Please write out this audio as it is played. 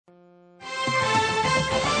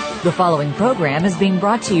The following program is being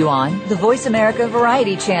brought to you on the Voice America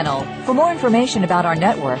Variety Channel. For more information about our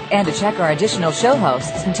network and to check our additional show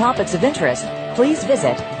hosts and topics of interest, please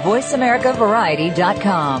visit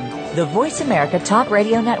voiceamericavariety.com. The Voice America Talk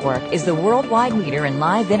Radio Network is the worldwide leader in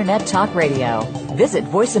live Internet talk radio. Visit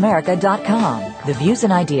voiceamerica.com. The views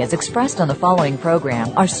and ideas expressed on the following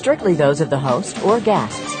program are strictly those of the host or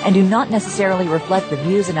guests and do not necessarily reflect the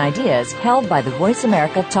views and ideas held by the Voice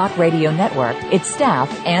America Talk Radio Network, its staff,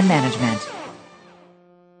 and management.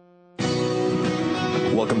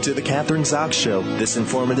 Welcome to the Catherine Zox Show. This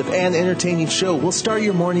informative and entertaining show will start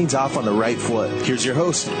your mornings off on the right foot. Here's your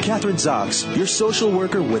host, Catherine Zox, your social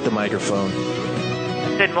worker with the microphone.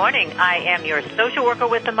 Good morning. I am your social worker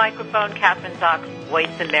with the microphone, Catherine Zox,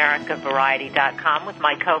 VoiceAmericaVariety.com, with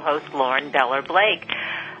my co-host, Lauren Beller Blake.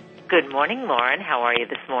 Good morning, Lauren. How are you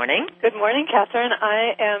this morning? Good morning, Catherine.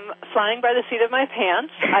 I am flying by the seat of my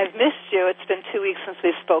pants. I've missed you. It's been 2 weeks since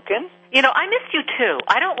we've spoken. You know, I missed you, too.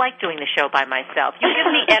 I don't like doing the show by myself. You give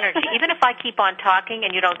me energy. Even if I keep on talking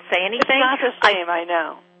and you don't say anything. It's not the same, I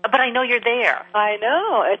know. But I know you're there. I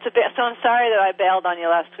know. It's a bit. So I'm sorry that I bailed on you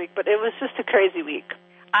last week, but it was just a crazy week.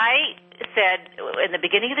 I said in the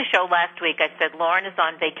beginning of the show last week, I said Lauren is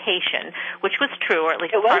on vacation, which was true, or at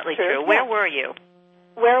least partly true. Yeah. Where were you?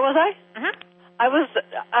 Where was I? Mm-hmm. I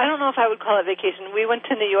don't know if I would call it vacation. We went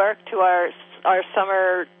to New York to our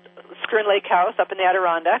summer Skirn Lake house up in the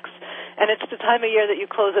Adirondacks, and it's the time of year that you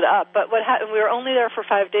close it up. But what happened, we were only there for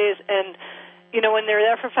 5 days, and you know, when they're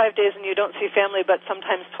there for 5 days and you don't see family but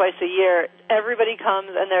sometimes twice a year, everybody comes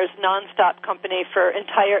and there's nonstop company from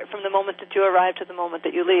the moment that you arrive to the moment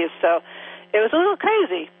that you leave. So it was a little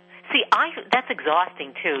crazy. See, that's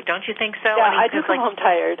exhausting too, don't you think so? Yeah, I do come home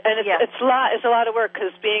tired, and it's a lot of work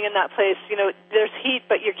because being in that place, you know, there's heat,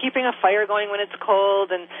 but you're keeping a fire going when it's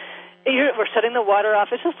cold, and we're shutting the water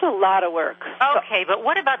off. It's just a lot of work. Okay, but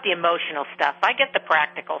what about the emotional stuff? I get the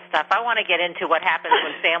practical stuff. I want to get into what happens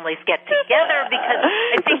when families get together because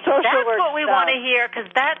I think that's what we want to hear because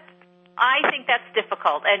I think that's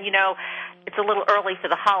difficult. And, you know, it's a little early for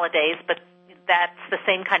the holidays, but that's the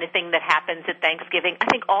same kind of thing that happens at Thanksgiving. I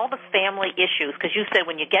think all the family issues, because you said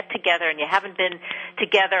when you get together and you haven't been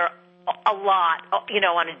together a lot, you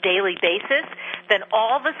know, on a daily basis, then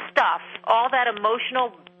all the stuff, all that emotional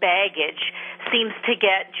baggage seems to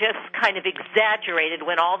get just kind of exaggerated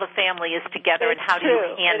when all the family is together. And how do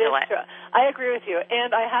you handle it? True. I agree with you,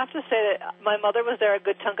 and I have to say that my mother was there a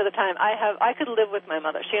good chunk of the time. I could live with my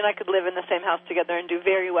mother. She and I could live in the same house together and do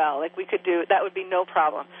very well. Like we could do that would be no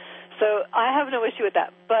problem. So I have no issue with that.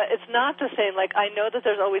 But it's not the same. Like I know that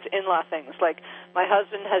there's always in-law things. Like my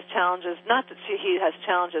husband has challenges. Not that he has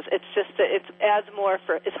challenges. It's just that it adds more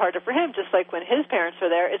it's harder for him. Just like when his parents are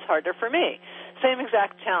there, it's harder for me. Same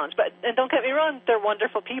exact challenge. And don't get me wrong, they're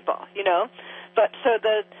wonderful people, you know. But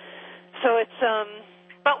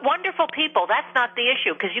But wonderful people, that's not the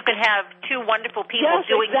issue, because you can have two wonderful people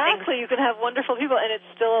doing things. Yes, exactly. You can have wonderful people, and it's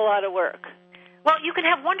still a lot of work. Well, you can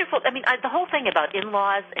have wonderful, the whole thing about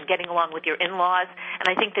in-laws and getting along with your in-laws, and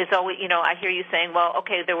I think there's always, you know, I hear you saying, well,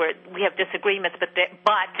 okay, we have disagreements, but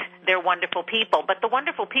they're wonderful people. But the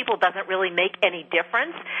wonderful people doesn't really make any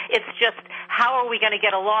difference. It's just how are we going to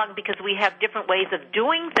get along because we have different ways of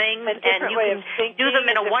doing things, and you can do them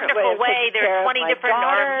in a wonderful way. There's 20 different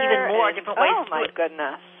or even more different ways. Oh, my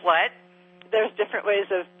goodness. What? There's different ways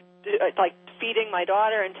of like feeding my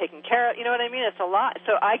daughter and taking care of, you know what I mean? It's a lot.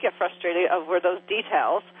 So I get frustrated over those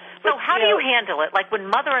details. So how do you handle it? Like when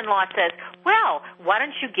mother-in-law says, well, why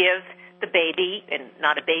don't you give the baby, and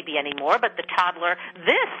not a baby anymore, but the toddler,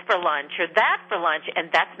 this for lunch or that for lunch,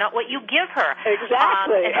 and that's not what you give her.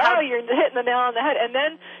 Exactly. You're hitting the nail on the head. And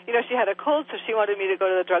then, you know, she had a cold, so she wanted me to go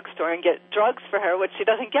to the drugstore and get drugs for her, which she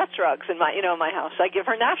doesn't get drugs in my house. I give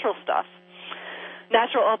her natural stuff.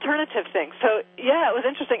 Natural alternative things. So, yeah, it was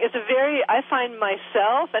interesting. I find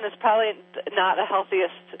myself, and it's probably not the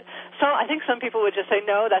healthiest. So I think some people would just say,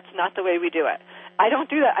 no, that's not the way we do it. I don't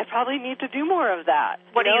do that. I probably need to do more of that.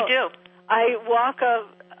 What do you do? I walk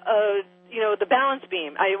the balance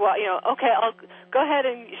beam. Okay, I'll go ahead,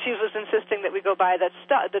 and she was insisting that we go buy the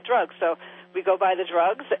drugs. So we go buy the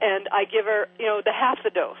drugs, and I give her, the half the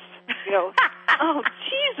dose. Oh,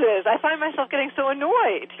 Jesus, I find myself getting so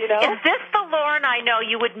annoyed, Is this the Lauren I know?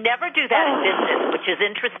 You would never do that in business, which is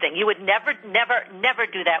interesting. You would never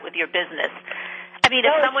do that with your business. I mean,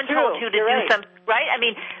 if someone told you to do something, right? I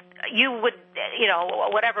mean, you would,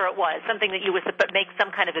 whatever it was, something that you would make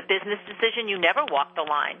some kind of a business decision, you never walk the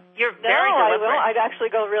line. You're very deliberate. No, I will. I'd actually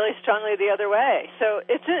go really strongly the other way. So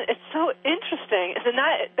it's so interesting. And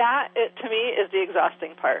that to me is the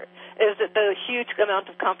exhausting part, is the huge amount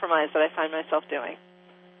of compromise that I find myself doing.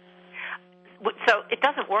 So it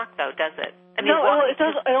doesn't work, though, does it? I mean, no, well, it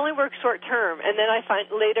does. It only works short term, and then I find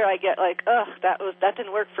later I get like, ugh, that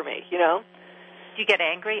didn't work for me, you know? Do you get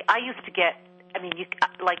angry? I used to get. I mean,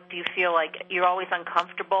 do you feel like you're always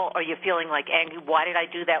uncomfortable, or you're feeling like angry? Why did I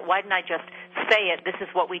do that? Why didn't I just say it? This is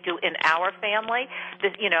what we do in our family.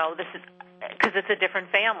 This is because it's a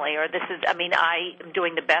different family, or this is. I mean, I am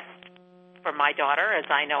doing the best for my daughter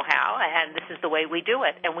as I know how, and this is the way we do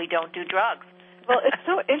it, and we don't do drugs. Well, it's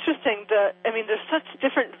so interesting. There's such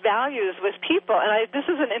different values with people, and this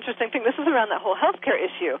is an interesting thing. This is around that whole healthcare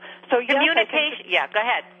issue. So communication. Yes, go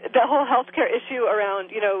ahead. The whole healthcare issue around,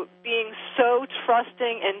 being so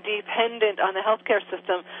trusting and dependent on the healthcare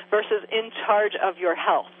system versus in charge of your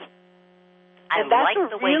health. I like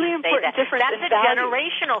the way you say that. That's a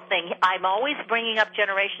generational thing. I'm always bringing up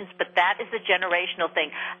generations, but that is a generational thing.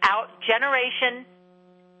 Our Generation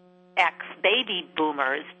X, baby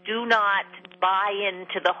boomers, do not buy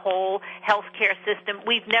into the whole healthcare system.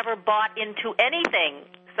 We've never bought into anything.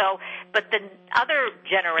 So, but the other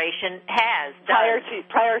generation has. Prior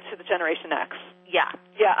to the Generation X. Yeah.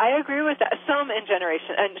 Yeah, I agree with that. Some in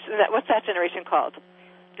Generation, and what's that generation called?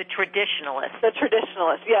 The traditionalists. The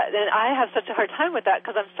traditionalists, yeah. And I have such a hard time with that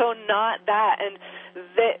because I'm so not that. And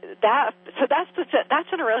that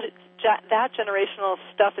generational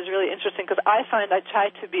stuff is really interesting because I find I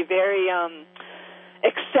try to be very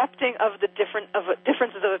accepting of the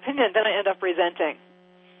differences of opinion, then I end up resenting.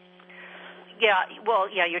 Yeah,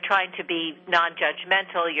 you're trying to be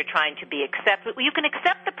non-judgmental, you're trying to be accepted. You can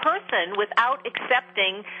accept the person without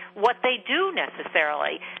accepting what they do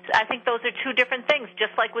necessarily. I think those are two different things,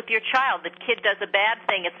 just like with your child. The kid does a bad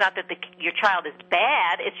thing. It's not that your child is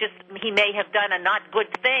bad, it's just he may have done a not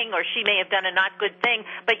good thing or she may have done a not good thing,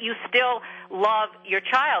 but you still love your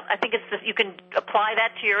child. I think you can apply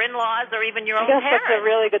that to your in-laws or even your own parents. That's a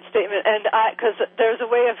really good statement, and because there's a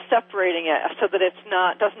way of separating it so that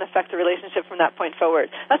doesn't affect the relationship from that point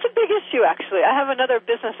forward. That's a big issue, actually. I have another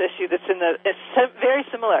business issue it's very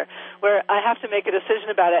similar, where I have to make a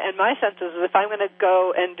decision about it, and my sense is if I'm going to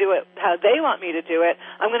go and do it how they want me to do it,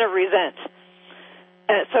 I'm going to resent.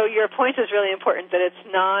 And so your point is really important, that it's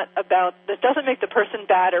not about, it doesn't make the person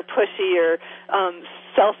bad or pushy or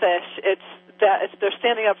selfish. It's that they're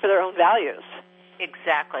standing up for their own values.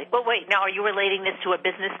 Exactly. Well, wait, now are you relating this to a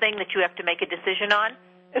business thing that you have to make a decision on?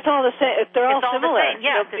 It's all the same. They're all similar. The same.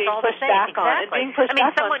 Yes, it's all the same. Exactly.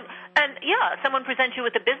 Someone presents you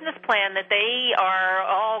with a business plan that they are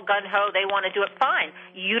all gung-ho, they want to do it, fine.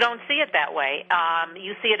 You don't see it that way.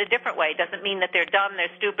 You see it a different way. It doesn't mean that they're dumb, they're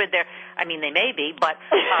stupid, they may be, but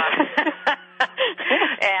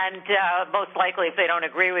and most likely if they don't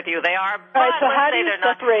agree with you, they are. All right, so how do you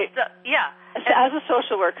separate? As a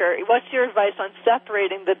social worker, what's your advice on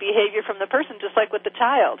separating the behavior from the person, just like with the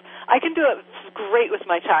child? I can do it great with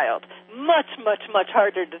my child. Much, much, much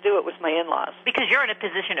harder to do it with my in-laws. Because you're in a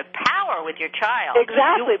position of power with your child.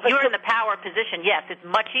 Exactly. You're in the power position. Yes, it's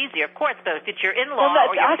much easier, of course, but if it's your in-law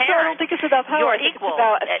or your parent, I don't think it's about power. You're equal.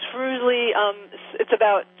 It's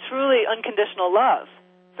about truly unconditional love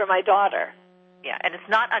for my daughter. Yeah, and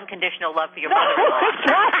it's not unconditional love for your mother-in-law.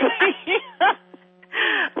 Exactly.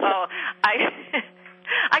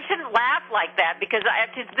 I shouldn't laugh like that because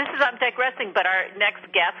I'm digressing, but our next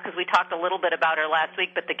guest, because we talked a little bit about her last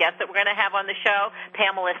week, but the guest that we're going to have on the show,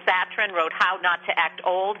 Pamela Satrin, wrote How Not to Act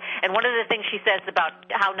Old, and one of the things she says about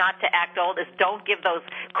how not to act old is don't give those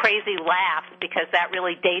crazy laughs because that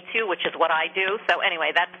really dates you, which is what I do. So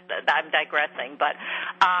anyway, I'm digressing, but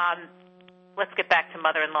let's get back to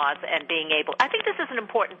mother-in-laws and being able. I think this is an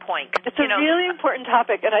important point. It's a really important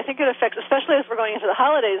topic, and I think it affects, especially as we're going into the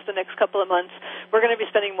holidays the next couple of months, we're going to be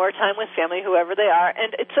spending more time with family, whoever they are.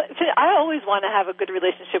 And I always want to have a good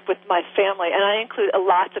relationship with my family, and I include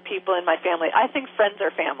lots of people in my family. I think friends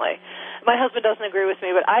are family. My husband doesn't agree with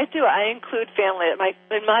me, but I do. I include family. In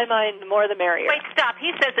my mind, the more the merrier. Wait, stop.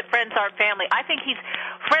 He says that friends aren't family. I think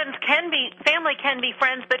family can be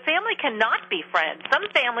friends, but family cannot be friends. Some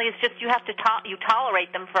families just you have to you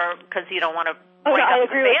tolerate them because you don't want to break up the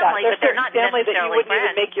family, but they're not family that you wouldn't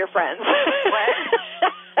friends. even make your friends.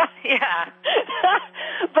 What? Yeah.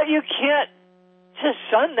 But you can't just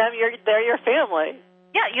shun them. They're your family.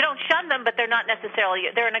 Yeah, you don't shun them, but they're not necessarily.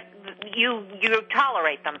 You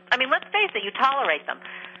tolerate them. I mean, let's face it, you tolerate them.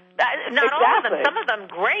 Not exactly. all of them. Some of them,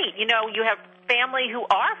 great. You have family who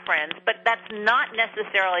are friends, but that's not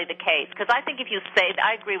necessarily the case. Because I think if you say,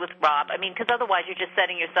 I agree with Rob. I mean, because otherwise you're just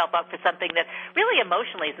setting yourself up for something that really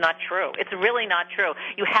emotionally is not true. It's really not true.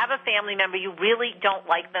 You have a family member, you really don't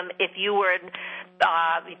like them. If you were in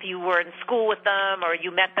school with them or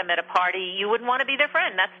you met them at a party, you wouldn't want to be their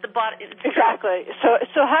friend. That's the bottom. Exactly.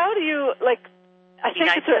 So how do you I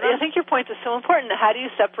think your point is so important. How do you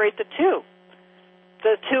separate the two?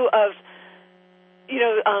 The two of,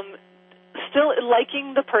 still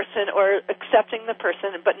liking the person or accepting the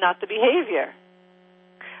person, but not the behavior.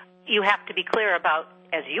 You have to be clear about,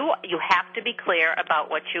 you have to be clear about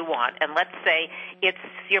what you want. And let's say it's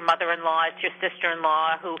your mother-in-law, it's your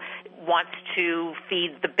sister-in-law who wants to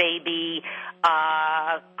feed the baby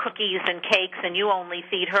cookies and cakes, and you only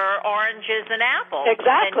feed her oranges and apples.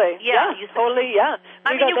 Exactly. And, totally. Yeah.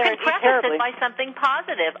 I mean, you can preface it by something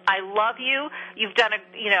positive. I love you. You've done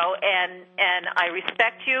and I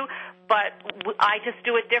respect you, but I just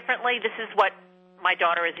do it differently. This is what my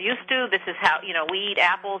daughter is used to. This is how, we eat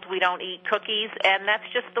apples, we don't eat cookies, and that's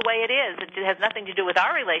just the way it is. It has nothing to do with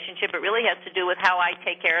our relationship. It really has to do with how I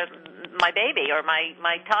take care of my baby or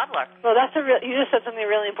my toddler. Well, you just said something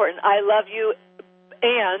really important. I love you,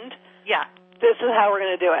 and this is how we're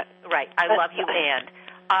going to do it. Right. I love you, and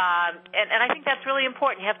I think that's really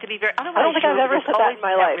important. You have to be very. I don't think I've ever said that in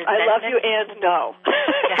my life. I love you, and no.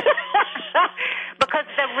 Because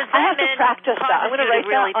the resentment I have to practice that. I'm going to write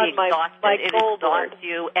really that on my goal board.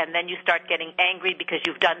 You, and then you start getting angry because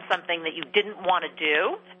you've done something that you didn't want to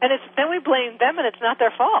do. And then we blame them, and it's not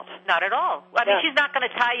their fault. Not at all. I mean, she's not going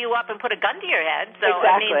to tie you up and put a gun to your head. So,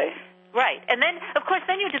 exactly. Right. And then, of course,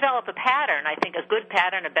 you develop a pattern. I think a good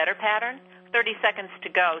pattern, a better pattern. 30 seconds to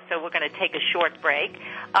go, so we're going to take a short break.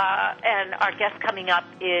 And our guest coming up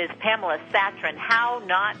is Pamela Satrin, How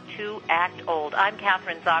Not to Act Old. I'm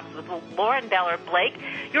Catherine Zox with Lauren Beller Blake.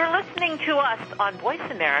 You're listening to us on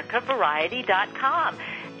VoiceAmericaVariety.com.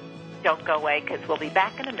 Don't go away, because we'll be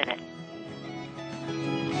back in a minute.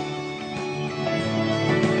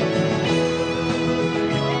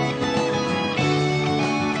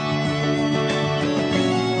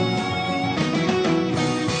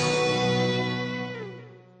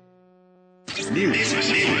 News,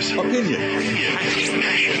 opinion.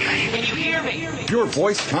 Can you hear me? Your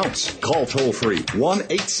voice counts. Call toll-free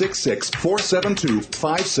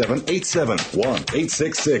 1-866-472-5787.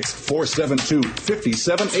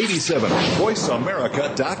 1-866-472-5787.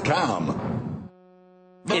 VoiceAmerica.com.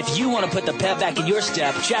 If you want to put the pep back in your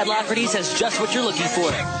step, Chad Lafferty's has just what you're looking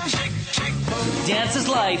for. Dance is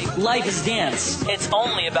life. Life is dance. It's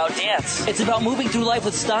only about dance. It's about moving through life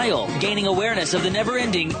with style, gaining awareness of the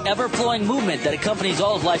never-ending, ever-flowing movement that accompanies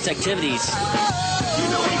all of life's activities.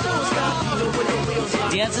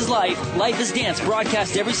 Dance is life. Life is dance.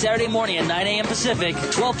 Broadcast every Saturday morning at 9 a.m. Pacific,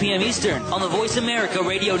 12 p.m. Eastern on the Voice America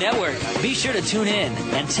Radio Network. Be sure to tune in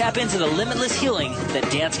and tap into the limitless healing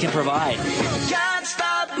that dance can provide. Can't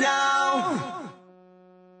stop now.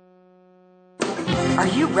 Are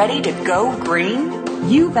you ready to go green?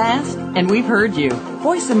 You've asked, and we've heard you.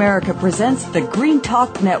 Voice America presents the Green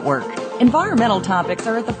Talk Network. Environmental topics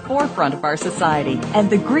are at the forefront of our society,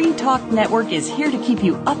 and the Green Talk Network is here to keep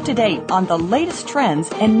you up to date on the latest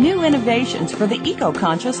trends and new innovations for the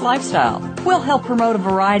eco-conscious lifestyle. We'll help promote a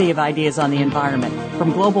variety of ideas on the environment,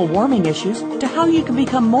 from global warming issues to how you can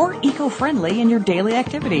become more eco-friendly in your daily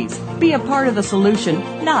activities. Be a part of the solution,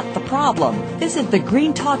 not the problem. Visit the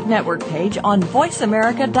Green Talk Network page on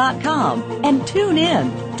VoiceAmerica.com and tune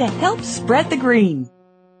in to help spread the green.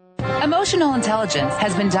 Emotional intelligence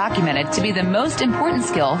has been documented to be the most important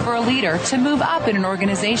skill for a leader to move up in an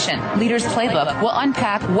organization. Leader's Playbook will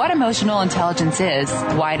unpack what emotional intelligence is,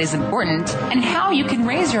 why it is important, and how you can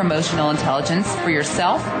raise your emotional intelligence for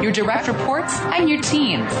yourself, your direct reports, and your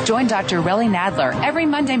team. Join Dr. Relly Nadler every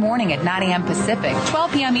Monday morning at 9 a.m. Pacific,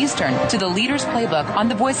 12 p.m. Eastern to the Leader's Playbook on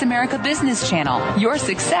the Voice America Business Channel. Your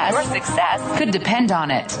success could depend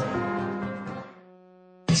on it.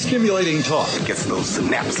 Stimulating talk. It gets those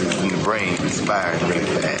synapses in the brain firing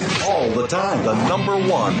really fast. All the time. The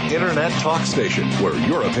 #1 Internet talk station where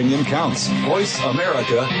your opinion counts.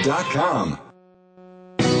 VoiceAmerica.com.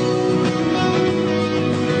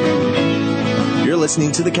 You're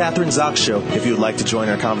listening to The Catherine Zox Show. If you would like to join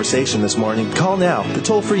our conversation this morning, call now. The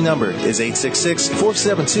toll-free number is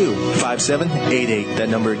 866-472-5788. That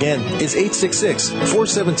number again is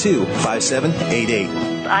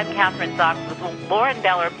 866-472-5788. I'm Catherine Zox with Lauren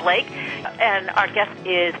Beller Blake, and our guest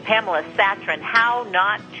is Pamela Satrin, How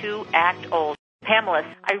Not to Act Old. Pamela,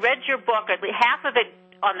 I read your book, at least half of it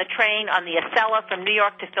on the train on the Acela from New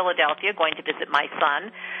York to Philadelphia, going to visit my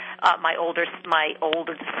son. My older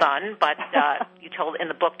son, but you told in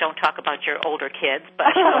the book don't talk about your older kids,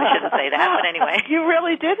 but you really shouldn't say that. But anyway, you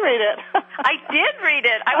really did read it. I did read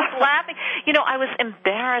it. I was laughing. I was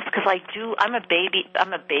embarrassed because I'm a baby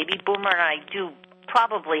boomer, and I do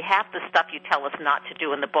probably half the stuff you tell us not to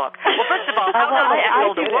do in the book. Well, first of all, how not to act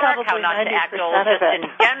old at work, how not to act old just in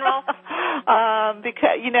general.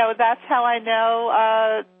 Because that's how I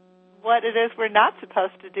know what it is we're not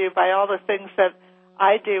supposed to do by all the things that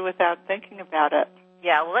I do without thinking about it.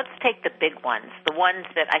 Yeah, well, let's take the big ones, the ones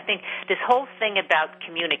that I think this whole thing about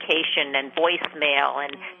communication and voicemail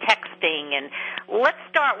and texting, and let's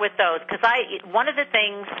start with those, because one of the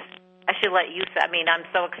things, I should let you say, I mean, I'm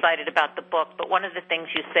so excited about the book, but one of the things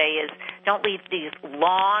you say is don't leave these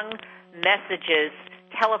long messages,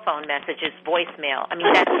 telephone messages, voicemail. I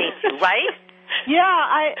mean, that needs you, right?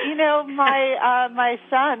 Yeah, my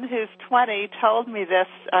son, who's 20, told me this,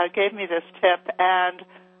 gave me this tip, and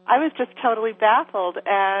I was just totally baffled,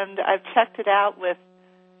 and I've checked it out with,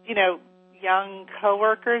 young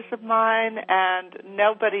coworkers of mine, and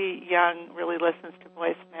nobody young really listens to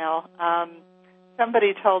voicemail.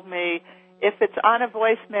 Somebody told me if it's on a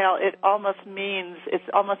voicemail, it almost means, it's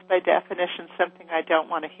almost by definition something I don't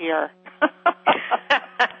want to hear.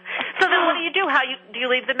 So then what do you do? Do you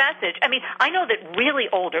leave the message? I mean, I know that really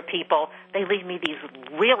older people, they leave me these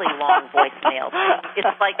really long voicemails.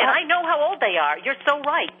 It's like, and I know how old they are. You're so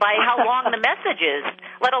right by how long the message is,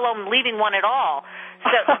 let alone leaving one at all.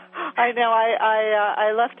 So I know.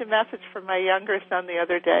 I left a message for my younger son the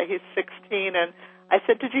other day. He's 16, and I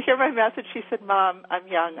said, "Did you hear my message?" She said, "Mom, I'm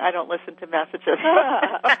young. I don't listen to messages."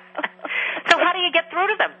 So how do you get through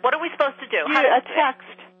to them? What are we supposed to do? A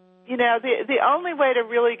text. The only way to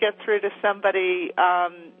really get through to somebody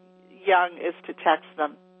young is to text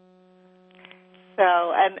them.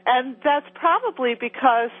 So, and that's probably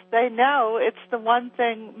because they know it's the one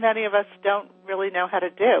thing many of us don't really know how to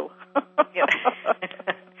do.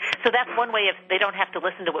 So that's one way they don't have to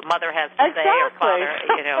listen to what mother has to say or father,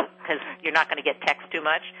 because you're not going to get text too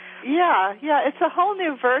much. Yeah, it's a whole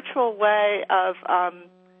new virtual way of,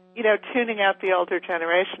 tuning out the older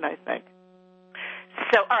generation, I think.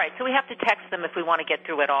 So, all right, so we have to text them if we want to get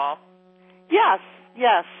through it all? Yes,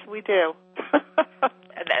 we do. All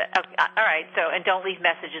right, so, and don't leave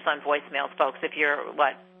messages on voicemails, folks, if you're,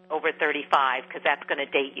 over 35, because that's going to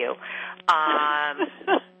date you.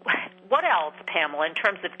 What else, Pamela, in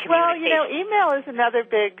terms of communication? Well, email is another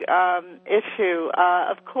big issue.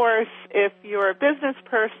 Of course, if you're a business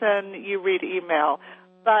person, you read email.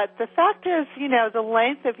 But the fact is, the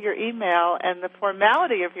length of your email and the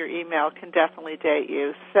formality of your email can definitely date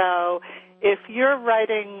you. So if you're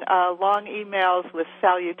writing long emails with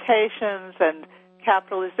salutations and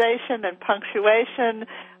capitalization and punctuation,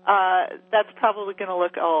 that's probably going to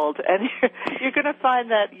look old. And you're going to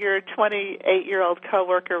find that your 28-year-old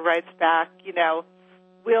coworker writes back,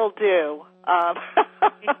 will do.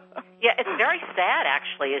 Yeah, it's very sad,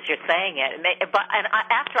 actually, as you're saying it.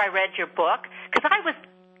 After I read your book, because I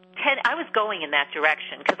was going in that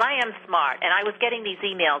direction, because I am smart, and I was getting these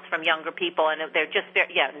emails from younger people, and they're just,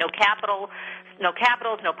 no capitals,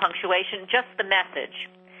 no punctuation, just the message.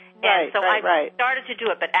 Right, and so I started to do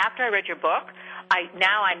it, but after I read your book,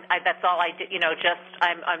 that's all I did,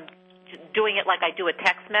 I'm doing it like I do a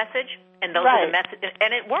text message, and those are the messages,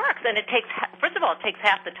 and it works, and it takes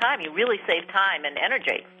half the time. You really save time and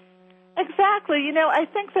energy. Exactly. I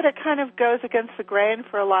think that it kind of goes against the grain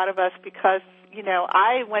for a lot of us because,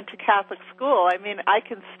 I went to Catholic school. I mean, I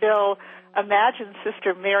can still imagine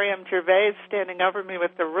Sister Miriam Gervais standing over me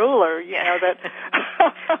with the ruler, that,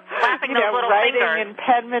 writing fingers. in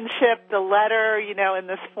penmanship the letter, in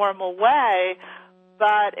this formal way.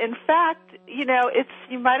 But in fact,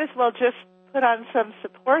 you might as well just put on some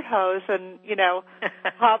support hose and,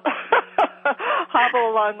 hobble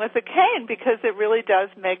along with a cane because it really does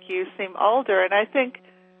make you seem older. And I think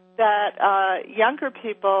that younger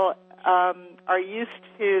people are used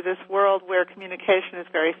to this world where communication is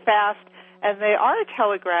very fast, and they are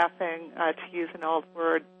telegraphing, to use an old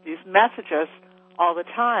word, these messages all the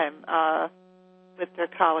time with their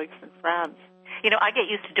colleagues and friends. I get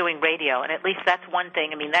used to doing radio, and at least that's one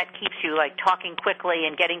thing. I mean, that keeps you, talking quickly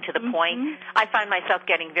and getting to the point. I find myself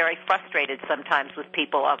getting very frustrated sometimes with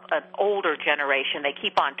people of an older generation. They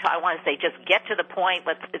keep on, I want to say, just get to the point,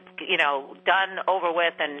 it's done, over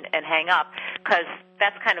with, and hang up, because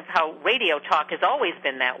that's kind of how radio talk has always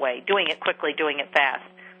been that way, doing it quickly, doing it fast.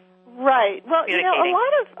 Right. Well, a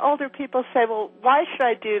lot of older people say, well, why should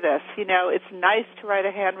I do this? It's nice to write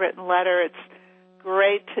a handwritten letter. It's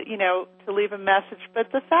great to leave a message.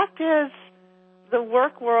 But the fact is, the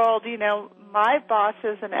work world, my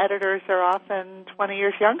bosses and editors are often 20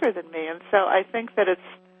 years younger than me. And so I think that it's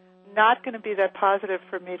not going to be that positive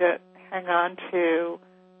for me to hang on to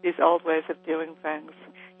these old ways of doing things.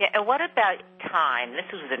 Yeah, and what about time? This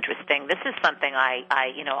is interesting. This is something I'm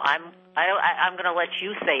going to let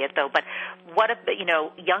you say it though. But what if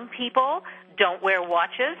young people don't wear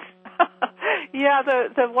watches? Yeah,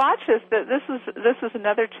 the watches. This is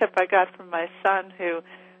another tip I got from my son, who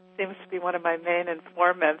seems to be one of my main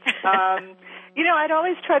informants. I'd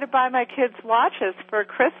always try to buy my kids watches for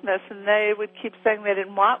Christmas, and they would keep saying they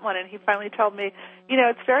didn't want one, and he finally told me,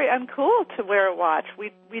 it's very uncool to wear a watch.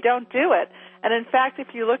 We don't do it. And in fact,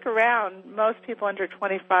 if you look around, most people under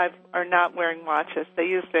 25 are not wearing watches. They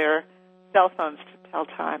use their cell phones to tell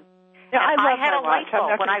time. Yeah, I had a light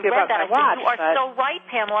bulb when I read that. I said, you are so right,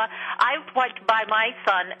 Pamela. I went to buy my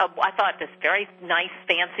son, I thought, this very nice,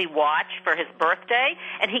 fancy watch for his birthday,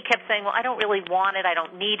 and he kept saying, well, I don't really want it. I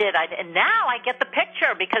don't need it. And now I get the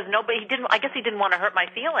picture because I guess he didn't want to hurt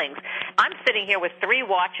my feelings. I'm sitting here with 3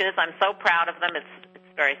 watches. I'm so proud of them. It's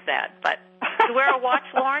very sad. But do you wear a watch,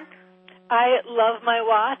 Lauren? I love my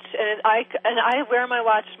watch, and I wear my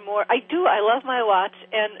watch more. I do. I love my watch,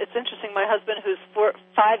 and it's interesting. My husband, who's 5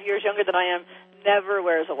 years younger than I am, never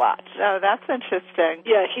wears a watch. Oh, that's interesting.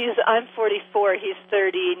 Yeah, I'm 44. He's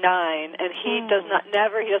 39, and he does not.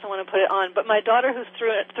 He doesn't want to put it on. But my daughter, who's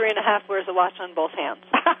 3.5, wears a watch on both hands.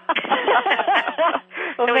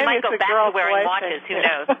 So we might go back to wearing watches. Who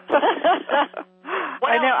knows?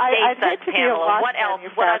 What else dates us, Pamela? What else?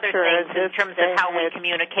 What other things in terms of how we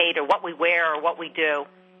communicate or what we wear or what we do?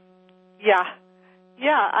 Yeah.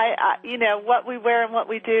 What we wear and what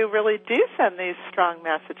we do really do send these strong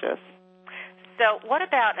messages. So what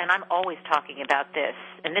about, and I'm always talking about this,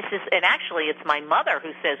 and actually it's my mother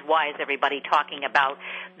who says, why is everybody talking about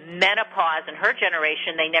menopause? In her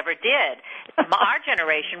generation, they never did. Our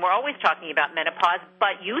generation, we're always talking about menopause,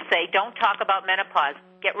 but you say, don't talk about menopause.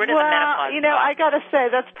 Get rid of the menopause. Well, I got to say,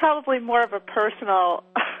 that's probably more of a personal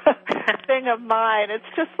thing of mine. It's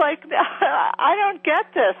just like, I don't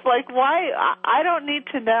get this. Like, why? I don't need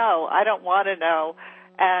to know. I don't want to know.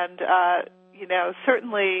 And,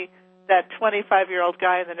 certainly that 25-year-old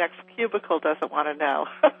guy in the next cubicle doesn't want to know.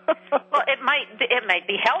 Well, it might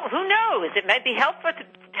be helpful. Who knows? It might be helpful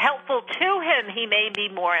to him. He may be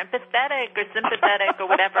more empathetic or sympathetic or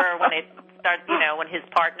whatever when it starts, when his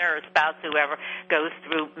partner or spouse, whoever, goes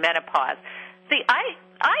through menopause. See, I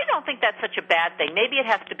don't think that's such a bad thing. Maybe it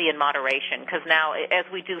has to be in moderation because now, as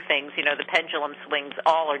we do things, the pendulum swings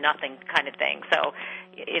all or nothing kind of thing. So,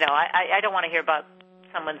 I don't want to hear about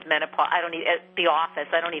someone's menopause. I don't at the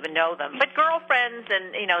office. I don't even know them. But girlfriends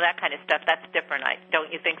and that kind of stuff, that's different.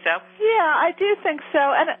 Don't you think so? Yeah, I do think so.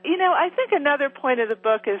 And I think another point of the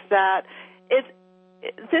book is that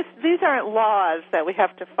these aren't laws that we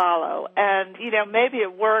have to follow. And maybe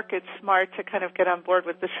at work it's smart to kind of get on board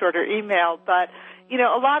with the shorter email. But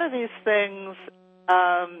a lot of these things,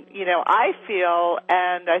 I feel,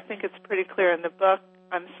 and I think it's pretty clear in the book.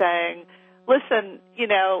 I'm saying, listen,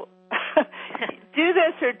 do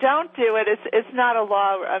this or don't do it. It's not a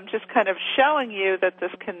law. I'm just kind of showing you that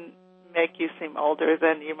this can make you seem older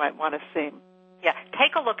than you might want to seem. Yeah,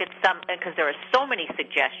 take a look at some, because there are so many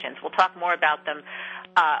suggestions. We'll talk more about them.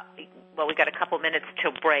 We've got a couple minutes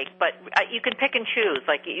till break, but you can pick and choose.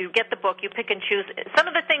 Like, you get the book, you pick and choose. Some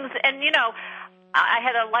of the things, and, I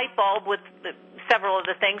had a light bulb with several of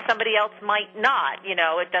the things. Somebody else might not.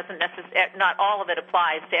 It doesn't not all of it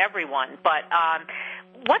applies to everyone. But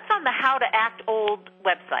what's on the How to Act Old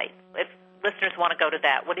website? If listeners want to go to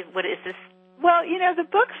that, what is this? Well, the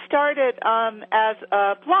book started as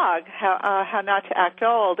a blog, How Not to Act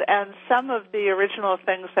Old, and some of the original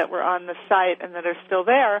things that were on the site and that are still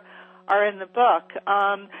there are in the book.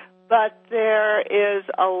 But there is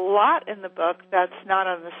a lot in the book that's not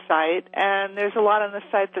on the site, and there's a lot on the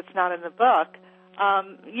site that's not in the book.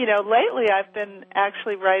 Lately I've been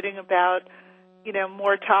actually writing about,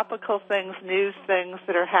 more topical things, news things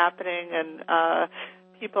that are happening, and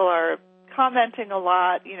people are commenting a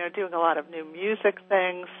lot, doing a lot of new music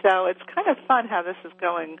things. So it's kind of fun how this is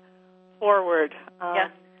going forward. Yeah,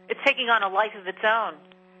 it's taking on a life of its own.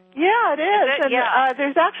 Yeah, it is. And yeah.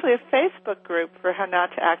 There's actually a Facebook group for How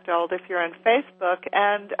Not to Act Old if you're on Facebook,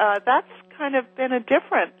 and that's kind of been a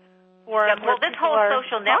different forum. Yeah, well, this whole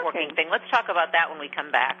social networking thing, let's talk about that when we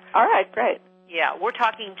come back. All right, great. Yeah, we're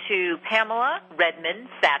talking to Pamela Redmond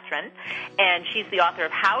Satran, and she's the author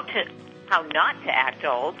of How Not to Act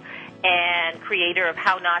Old, and creator of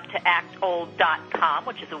HowNotToActOld.com,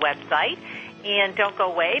 which is a website. And don't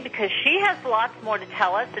go away, because she has lots more to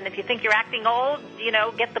tell us. And if you think you're acting old,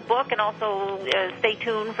 get the book, and also stay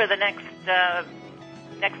tuned for the next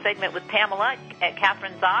segment with Pamela at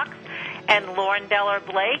Catherine Zox and Lauren Deller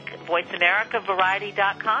Blake,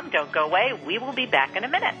 VoiceAmericaVariety.com. Don't go away. We will be back in a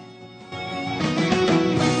minute.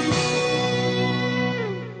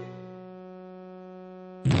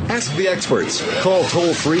 Ask the experts. Call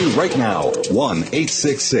toll-free right now,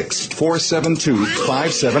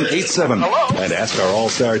 1-866-472-5787. And ask our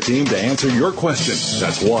all-star team to answer your question.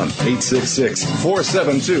 That's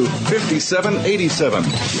 1-866-472-5787.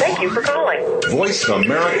 Thank you for calling.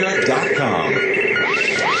 VoiceAmerica.com.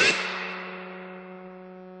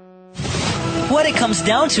 What it comes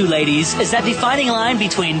down to, ladies, is that defining line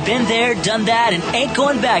between been there, done that, and ain't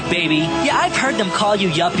going back, baby. Yeah, I've heard them call you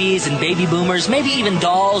yuppies and baby boomers, maybe even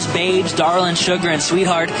dolls, babes, darling, sugar, and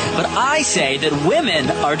sweetheart. But I say that women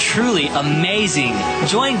are truly amazing.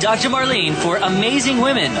 Join Dr. Marlene for Amazing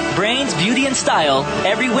Women, Brains, Beauty, and Style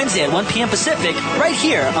every Wednesday at 1 p.m. Pacific, right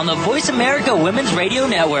here on the Voice America Women's Radio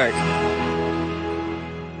Network.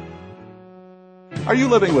 Are you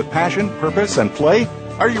living with passion, purpose, and play?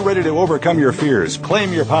 Are you ready to overcome your fears,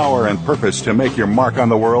 claim your power and purpose to make your mark on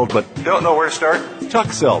the world, but don't know where to start?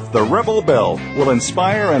 Tuck Self, the Rebel Belle, will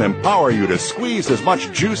inspire and empower you to squeeze as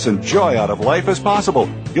much juice and joy out of life as possible.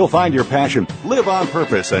 You'll find your passion, live on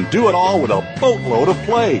purpose, and do it all with a boatload of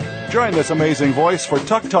play. Join this amazing voice for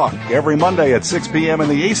Tuck Talk every Monday at 6 p.m. in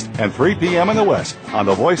the East and 3 p.m. in the West on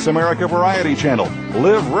the Voice America Variety Channel.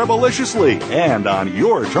 Live rebeliciously and on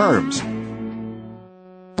your terms.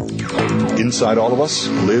 Inside all of us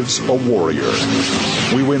lives a warrior.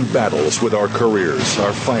 We win battles with our careers,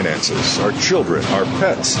 our finances, our children, our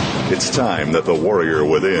pets. It's time that the warrior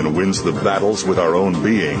within wins the battles with our own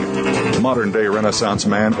being. Modern-day Renaissance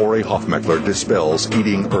man Ori Hofmeckler dispels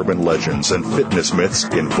eating urban legends and fitness myths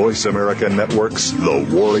in Voice America Network's The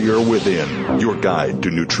Warrior Within, your guide to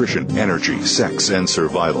nutrition, energy, sex, and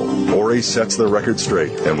survival. Ori sets the record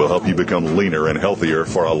straight and will help you become leaner and healthier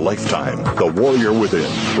for a lifetime. The Warrior Within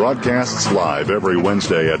broadcasts live every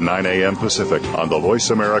Wednesday at 9 a.m. Pacific on the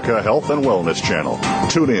Voice America Health and Wellness Channel.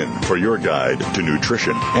 Tune in for your guide to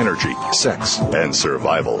nutrition, energy, sex, and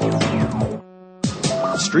survival.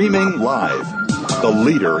 Streaming live, the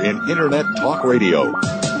leader in Internet talk radio,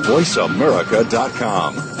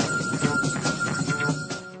 VoiceAmerica.com.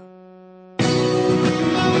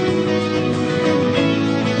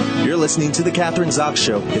 Listening to The Catherine Zox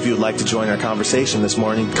Show. If you would like to join our conversation this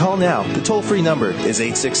morning, call now. The toll-free number is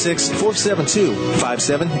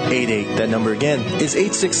 866-472-5788. That number again is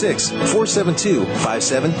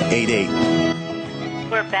 866-472-5788.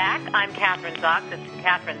 We're back. I'm Catherine Zox. This is The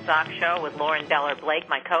Catherine Zox Show with Lauren Beller Blake,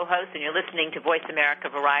 my co-host, and you're listening to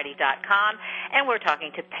VoiceAmericaVariety.com. And we're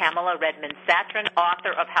talking to Pamela Redmond-Satran,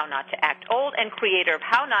 author of How Not to Act Old and creator of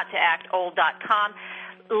HowNotToActOld.com.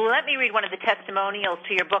 Let me read one of the testimonials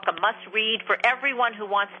to your book, a must-read for everyone who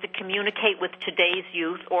wants to communicate with today's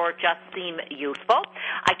youth or just seem youthful.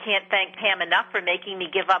 I can't thank Pam enough for making me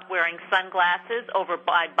give up wearing sunglasses over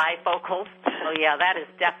bifocals. Oh, yeah, that is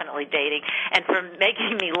definitely dating. And for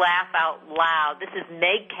making me laugh out loud. This is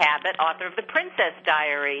Meg Cabot, author of The Princess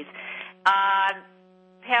Diaries.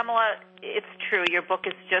 Pamela, it's true. Your book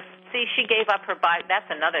is just, see, she gave up her that's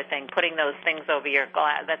another thing, putting those things over your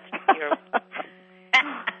glass. That's your...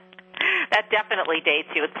 That definitely dates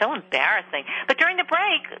you. It's so embarrassing. But during the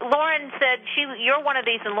break, Lauren said you're one of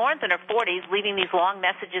these, and Lauren's in her 40s, leaving these long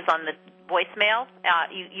messages on the voicemail.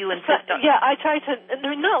 You insist on... Yeah, I try to...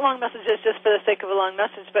 Not long messages just for the sake of a long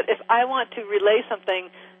message, but if I want to relay something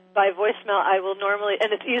by voicemail, I will normally... And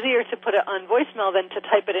it's easier to put it on voicemail than to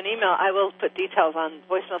type it in email. I will put details on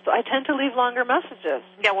voicemail. So I tend to leave longer messages.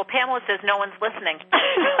 Yeah, well, Pamela says no one's listening.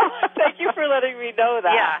 Thank you for letting me know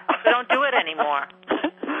that. Yeah, so don't do it anymore.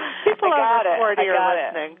 People over 40 are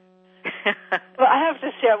listening. Well, I have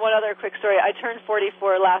to share one other quick story. I turned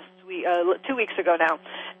 44 last week, 2 weeks ago now,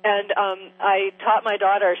 and I taught my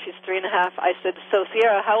daughter, she's 3.5, I said, so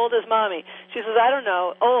Sierra, how old is Mommy? She says, I don't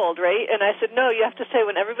know, old, right? And I said, no, you have to say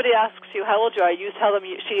when everybody asks you how old you are, you tell them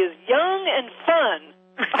she is young and fun.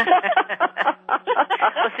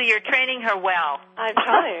 Well, so you're training her well. I'm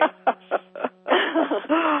trying.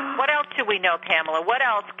 What else should we know, Pamela? What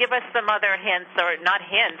else? Give us some other hints, or not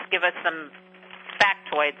hints, give us some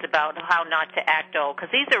factoids about how not to act old,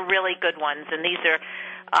 because these are really good ones, and these are,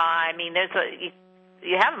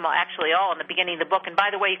 you have them actually all in the beginning of the book. And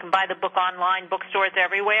by the way, you can buy the book online, bookstores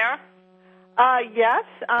everywhere? Yes,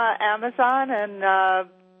 Amazon and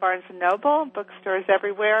Barnes & Noble, bookstores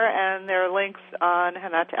everywhere, and there are links on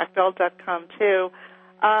HowNotToActOld.com too.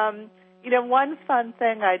 One fun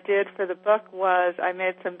thing I did for the book was I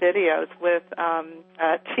made some videos with a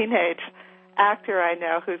teenage actor I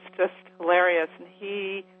know who's just hilarious, and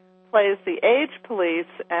he plays the age police,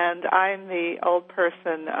 and I'm the old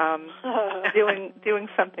person doing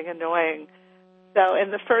something annoying. So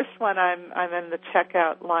in the first one, I'm in the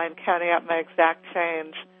checkout line counting out my exact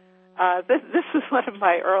change. This is one of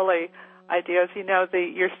my early ideas.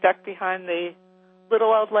 You're stuck behind the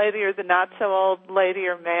little old lady or the not-so-old lady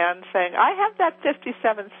or man saying, I have that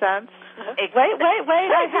 57 cents. Wait,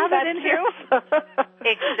 I have it in here.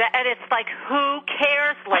 And it's like, who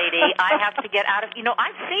cares, lady? I have to get out of...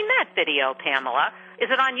 I've seen that video, Pamela. Is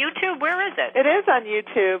it on YouTube? Where is it? It is on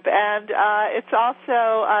YouTube, and it's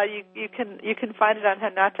also, you can find it on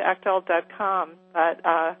hownotoactold.com. But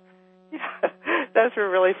those were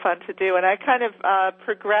really fun to do. And I kind of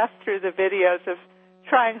progressed through the videos of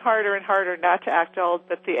trying harder and harder not to act old,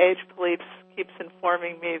 but the age police keeps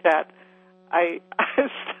informing me that I'm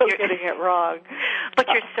still getting it wrong. But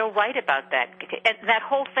you're so right about that. And that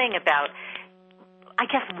whole thing about, I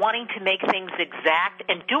guess, wanting to make things exact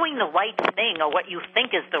and doing the right thing or what you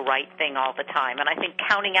think is the right thing all the time. And I think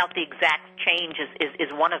counting out the exact change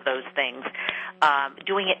is one of those things.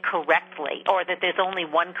 Doing it correctly, or that there's only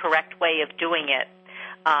one correct way of doing it.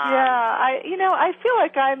 I feel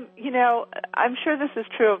like I'm sure this is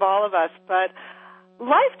true of all of us, but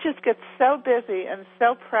life just gets so busy and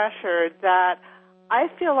so pressured that I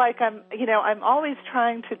feel like I'm always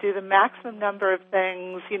trying to do the maximum number of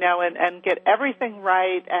things, and get everything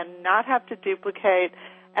right and not have to duplicate.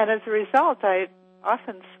 And as a result, I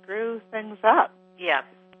often screw things up. Yeah.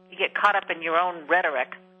 You get caught up in your own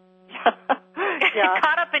rhetoric. Yeah.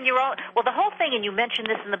 Caught up in your own... Well, the whole thing, and you mentioned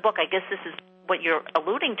this in the book, I guess this is what you're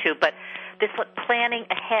alluding to, but this planning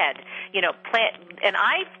ahead, and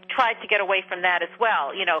I've tried to get away from that as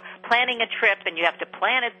well, planning a trip, and you have to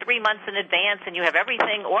plan it 3 months in advance, and you have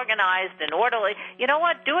everything organized and orderly. You know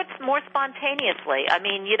what? Do it more spontaneously. I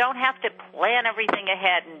mean, you don't have to plan everything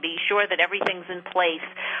ahead and be sure that everything's in place,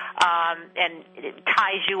 and it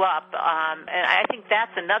ties you up. And I think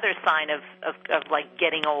that's another sign of like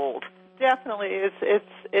getting old. Definitely,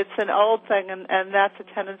 it's an old thing, and that's a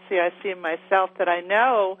tendency I see in myself. That I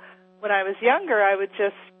know when I was younger, I would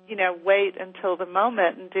just wait until the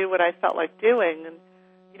moment and do what I felt like doing,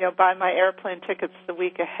 and buy my airplane tickets the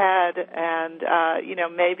week ahead, and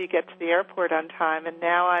maybe get to the airport on time. And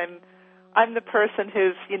now I'm the person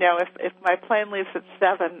who's if my plane leaves at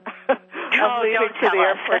 7, I'm leaving to the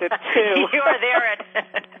airport at 2. You are there at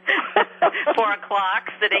 4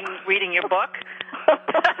 o'clock, sitting reading your book.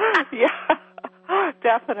 Yeah,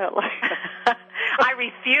 definitely. I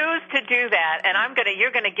refuse to do that, and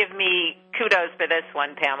you're gonna give me kudos for this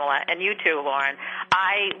one, Pamela, and you too, Lauren.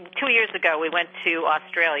 2 years ago we went to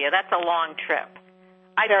Australia. That's a long trip.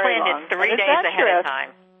 I planned it 3 days ahead of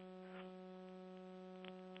time.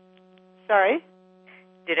 Sorry?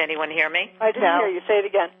 Did anyone hear me? I didn't hear you. Say it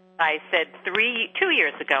again. I said 2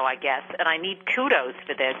 years ago, I guess, and I need kudos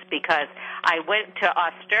for this because I went to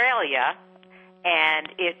Australia and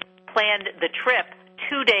it planned the trip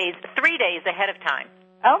 3 days ahead of time.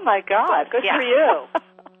 Oh my God! Good for you.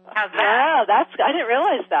 How's that? Yeah, I didn't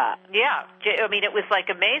realize that. Yeah, I mean, it was like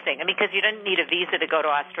amazing. I mean, because you didn't need a visa to go to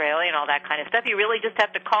Australia and all that kind of stuff. You really just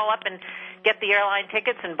have to call up and get the airline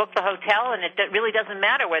tickets and book the hotel, and it really doesn't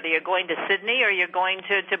matter whether you're going to Sydney or you're going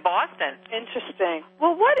to Boston. Interesting.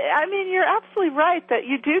 Well, you're absolutely right that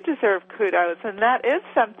you do deserve kudos, and that is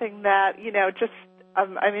something that, just,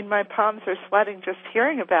 my palms are sweating just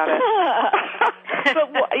hearing about it.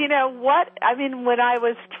 But, when I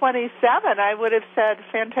was 27, I would have said,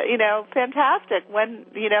 fantastic, when,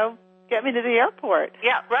 get me to the airport.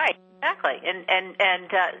 Yeah, right, exactly. And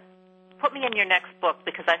put me in your next book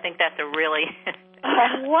because I think that's a really...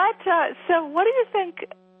 So what do you think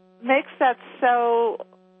makes that so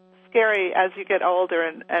scary as you get older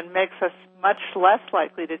and makes us much less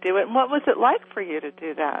likely to do it? And what was it like for you to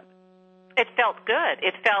do that? It felt good.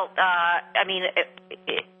 It felt,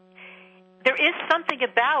 there is something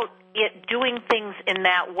about it doing things in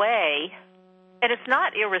that way, and it's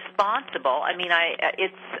not irresponsible. I mean,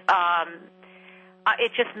 it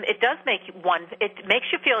does make it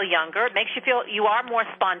makes you feel younger. It makes you feel you are more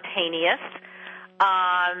spontaneous.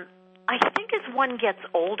 I think as one gets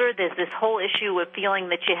older, there's this whole issue of feeling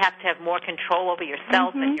that you have to have more control over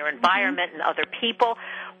yourself and your environment and other people.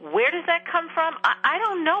 Where does that come from? I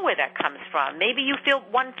don't know where that comes from. Maybe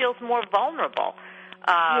one feels more vulnerable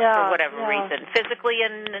for whatever reason, physically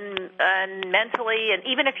and mentally, and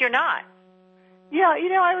even if you're not. Yeah,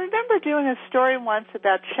 I remember doing a story once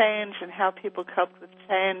about change and how people coped with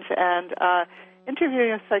change, and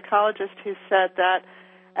interviewing a psychologist who said that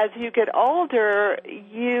as you get older,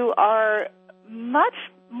 you are much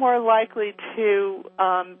more likely to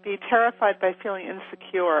be terrified by feeling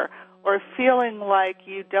insecure or feeling like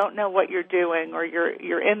you don't know what you're doing or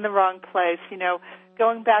you're in the wrong place.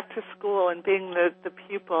 Going back to school and being the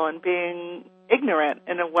pupil and being ignorant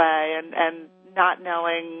in a way and not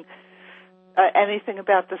knowing anything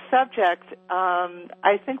about the subject,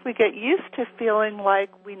 I think we get used to feeling like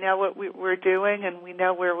we know what we're doing and we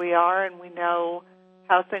know where we are and we know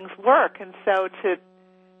how things work. And so to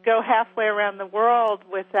go halfway around the world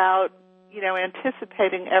without,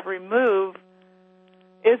 anticipating every move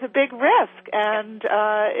is a big risk. And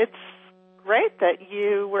it's great that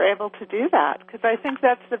you were able to do that, because I think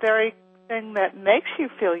that's the very thing that makes you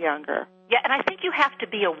feel younger. Yeah, and I think you have to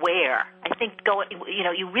be aware. I think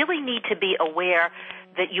you really need to be aware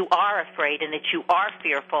that you are afraid and that you are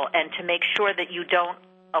fearful, and to make sure that you don't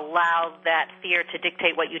allow that fear to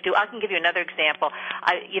dictate what you do. I can give you another example.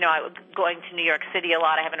 I was going to New York City a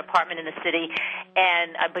lot. I have an apartment in the city,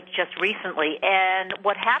 but just recently. And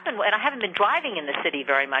what happened? And I haven't been driving in the city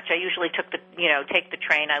very much. I usually take the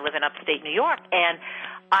train. I live in upstate New York, and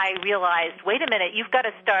I realized, wait a minute, you've got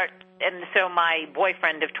to start. And so my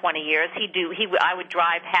boyfriend of 20 years, I would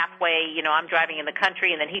drive halfway, I'm driving in the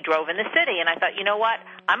country, and then he drove in the city. And I thought, you know what?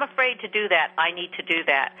 I'm afraid to do that. I need to do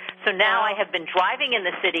that. So now I have been driving in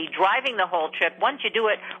the city, driving the whole trip. Once you do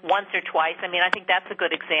it once or twice, I think that's a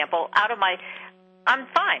good example. I'm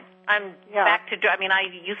fine. I'm back to, I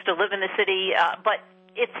used to live in the city, but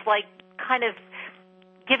it's like kind of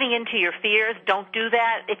giving into your fears. Don't do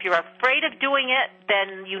that. If you're afraid of doing it,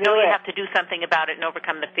 then you have to do something about it and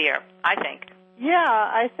overcome the fear, I think. Yeah,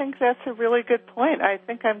 I think that's a really good point. I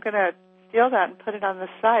think I'm going to steal that and put it on the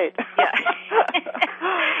site.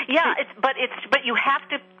 Yeah. But you have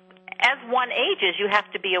to, as one ages, you have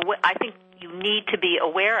to be aware. I think you need to be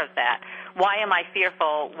aware of that. Why am I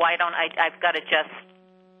fearful? Why don't I've got to just,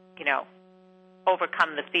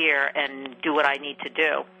 overcome the fear and do what I need to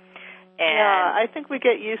do. And I think we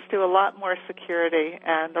get used to a lot more security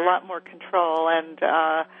and a lot more control, and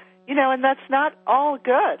and that's not all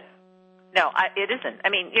good. No, it isn't.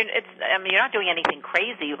 You're not doing anything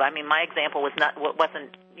crazy. My example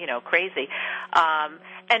wasn't crazy.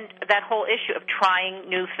 And that whole issue of trying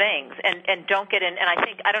new things and don't get in. And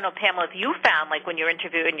I don't know, Pamela, if you found, like, when you're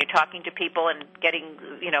interviewing, you're talking to people and getting,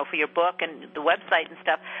 for your book and the website and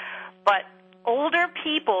stuff, but older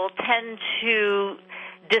people tend to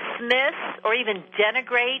dismiss or even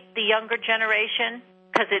denigrate the younger generation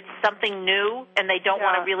because it's something new, and they don't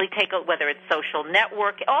want to really take whether it's social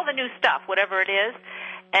network, all the new stuff, whatever it is.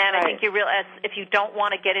 And I think you realize if you don't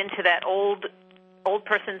want to get into that old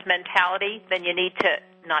person's mentality, then you need to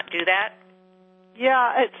not do that.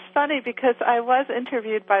 Yeah, it's funny because I was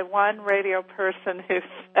interviewed by one radio person who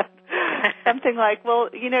said something like, well,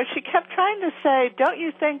 she kept trying to say, don't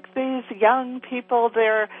you think these young people,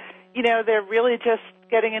 they're really just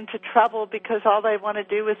getting into trouble because all they want to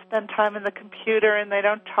do is spend time in the computer and they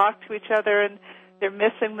don't talk to each other and they're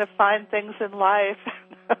missing the fine things in life.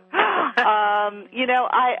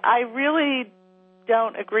 I really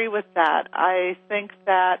don't agree with that. I think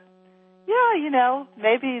that,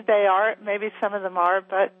 maybe they are, maybe some of them are,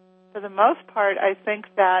 but for the most part, I think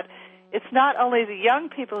that it's not only the young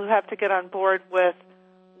people who have to get on board with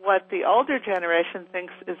what the older generation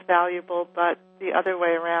thinks is valuable, but the other way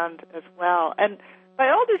around as well. And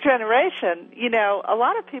by older generation, a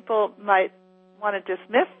lot of people might want to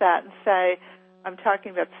dismiss that and say, I'm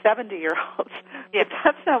talking about 70-year-olds. Yeah. But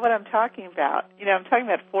that's not what I'm talking about. I'm talking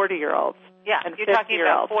about 40-year-olds. Yeah, and you're talking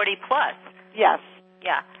about 40-plus. Yes.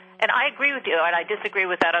 Yeah. And I agree with you, and I disagree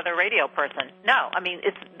with that other radio person. No,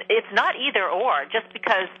 it's not either or. Just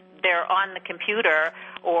because they're on the computer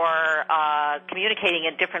or communicating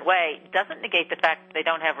in a different way doesn't negate the fact that they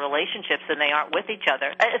don't have relationships and they aren't with each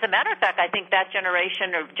other. As a matter of fact, I think that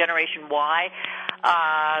generation, or Generation Y,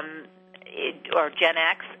 or Gen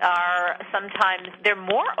X, are sometimes they're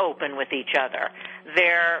more open with each other.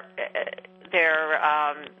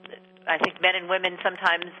 I think men and women,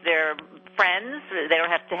 sometimes they're friends. They don't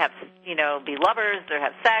have to be lovers or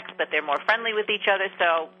have sex, but they're more friendly with each other.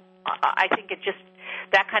 So I think it just,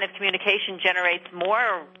 that kind of communication can generate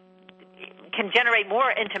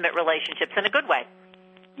more intimate relationships in a good way.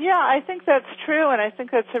 Yeah, I think that's true, and I think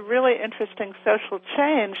that's a really interesting social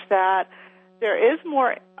change, that there is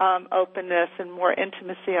more openness and more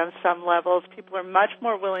intimacy on some levels. People are much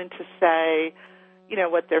more willing to say,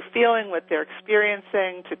 what they're feeling, what they're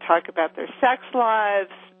experiencing, to talk about their sex lives,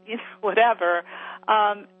 whatever.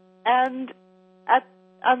 And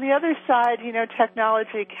on the other side,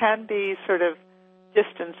 technology can be sort of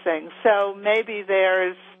distancing. So maybe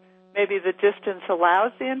the distance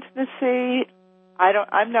allows the intimacy.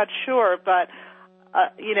 I'm not sure, but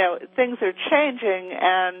things are changing,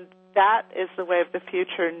 and that is the way of the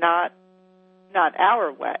future, not not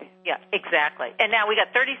our way. Yeah, exactly. And now we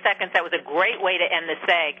got 30 seconds. That was a great way to end this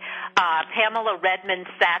egg. Pamela Redmond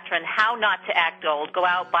Satran, How Not to Act Old. Go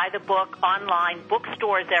out, buy the book online,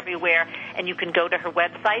 bookstores everywhere, and you can go to her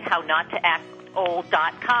website,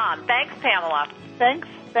 hownottoactold.com. Thanks, Pamela. Thanks.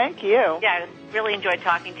 Thank you. Yeah, I really enjoyed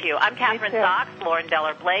talking to you. I'm Catherine Zox, Lauren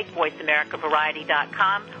Deller Blake,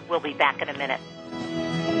 VoiceAmericaVariety.com. We'll be back in a minute.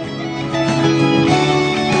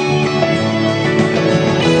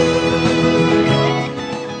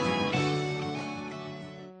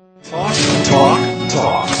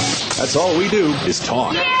 Talk. That's all we do is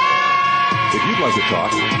talk. If you'd like to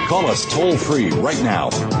talk, call us toll-free right now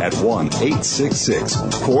at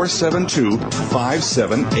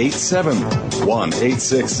 1-866-472-5787.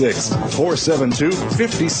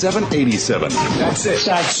 1-866-472-5787. That's it.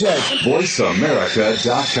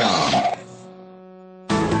 VoiceAmerica.com.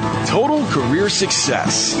 Total career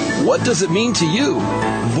success. What does it mean to you?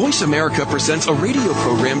 Voice America presents a radio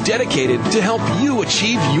program dedicated to help you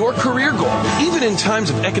achieve your career goal. Even in times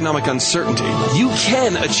of economic uncertainty, you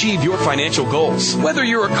can achieve your financial goals. Whether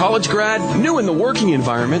you're a college grad, new in the working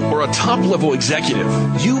environment, or a top-level executive,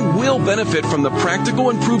 you will benefit from the practical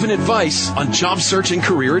and proven advice on job search and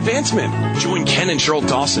career advancement. Join Ken and Cheryl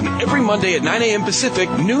Dawson every Monday at 9 a.m. Pacific,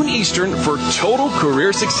 noon Eastern for Total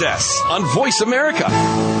Career Success on Voice America.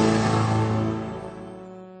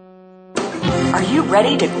 Are you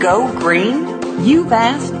ready to go green? You've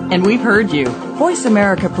asked, and we've heard you. Voice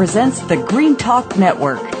America presents the Green Talk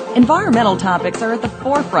Network. Environmental topics are at the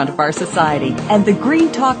forefront of our society, and the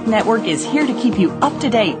Green Talk Network is here to keep you up to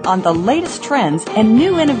date on the latest trends and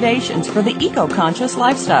new innovations for the eco-conscious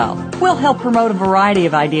lifestyle. We'll help promote a variety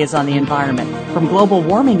of ideas on the environment, from global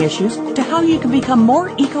warming issues to how you can become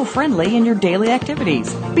more eco-friendly in your daily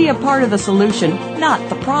activities. Be a part of the solution, not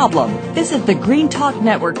the problem. Visit the Green Talk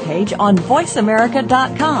Network page on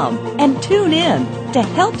VoiceAmerica.com and tune in to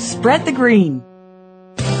help spread the green.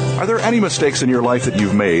 Are there any mistakes in your life that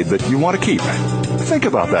you've made that you want to keep? Think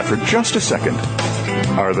about that for just a second.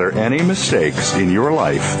 Are there any mistakes in your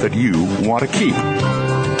life that you want to keep?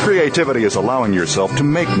 Creativity is allowing yourself to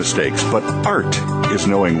make mistakes, but art is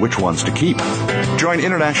knowing which ones to keep. Join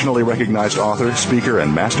internationally recognized author, speaker,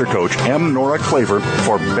 and master coach M. Nora Klaver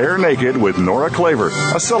for Bare Naked with Nora Klaver,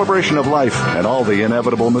 a celebration of life and all the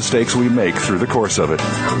inevitable mistakes we make through the course of it.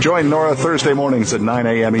 Join Nora Thursday mornings at 9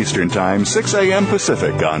 a.m. Eastern Time, 6 a.m.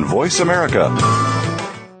 Pacific on Voice America.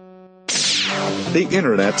 The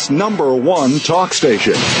Internet's #1 talk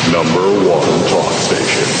station. #1 talk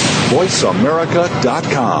station.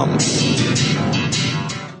 VoiceAmerica.com.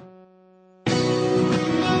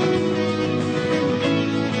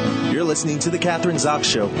 Listening to The Catherine Zox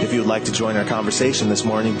Show. If you would like to join our conversation this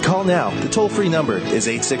morning, call now. The toll-free number is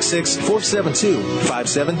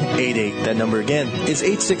 866-472-5788. That number again is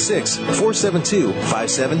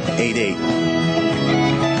 866-472-5788.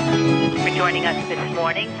 For joining us this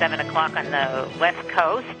morning, 7 o'clock on the West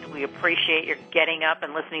Coast. We appreciate your getting up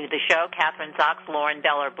and listening to the show. Catherine Zox, Lauren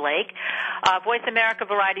Deller Blake.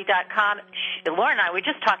 VoiceAmericaVariety.com. Lauren and I were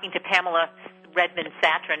just talking to Pamela Redmond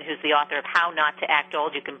Satran, who's the author of How Not to Act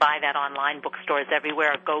Old. You can buy that online, bookstores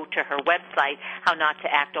everywhere, or go to her website,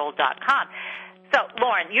 hownottoactold.com. So,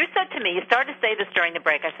 Lauren, you said to me, you started to say this during the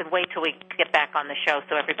break. I said, wait till we get back on the show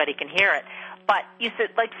so everybody can hear it. But you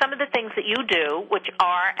said, like, some of the things that you do, which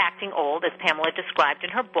are acting old, as Pamela described in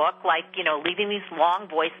her book, like, you know, leaving these long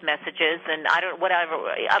voice messages and whatever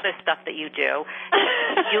other stuff that you do,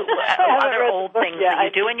 other old things that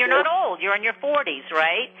you do, and you're not old. You're in your 40s,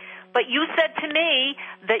 right? But you said to me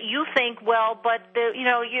that you think, well, but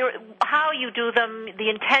how you do them, the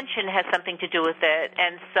intention has something to do with it,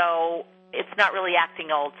 and so it's not really acting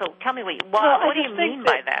old. So tell me what do you mean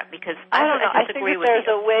by that? Because I don't know. I think that there's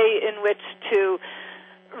a way in which to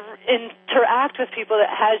interact with people that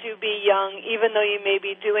has you be young, even though you may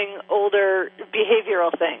be doing older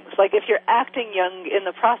behavioral things. Like if you're acting young in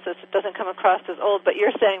the process, it doesn't come across as old. But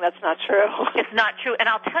you're saying that's not true. It's not true, and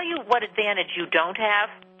I'll tell you what advantage you don't have.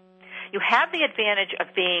 You have the advantage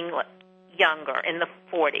of being younger, in the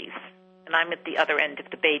 40s, and I'm at the other end of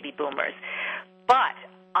the baby boomers. But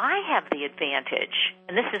I have the advantage,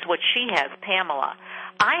 and this is what she has, Pamela.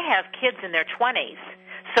 I have kids in their 20s,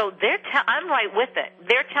 so I'm right with it.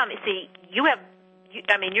 They're telling me, see, you're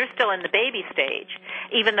still in the baby stage,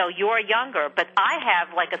 even though you're younger, but I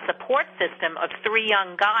have like a support system of 3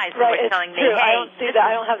 young guys who are telling me, hey. I don't see that.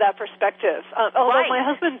 I don't have that perspective. Although my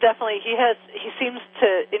husband definitely, he seems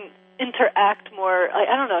to interact more. I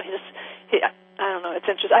don't know. I don't know. It's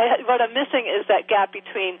interesting. What I'm missing is that gap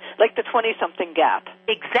between, like, the 20-something gap.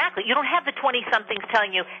 Exactly. You don't have the 20-somethings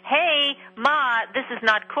telling you, hey, Ma, this is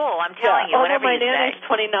not cool. I'm telling you, whatever you say. My nanny's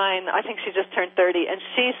 29. I think she just turned 30, and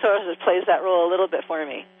she sort of plays that role a little bit for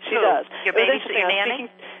me. She does. Your nanny?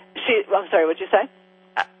 I'm sorry, what'd you say?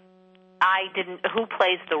 Who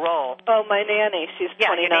plays the role? Oh, my nanny. She's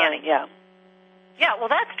 29, your nanny. Yeah. Yeah, well,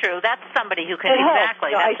 that's true. That's somebody who can,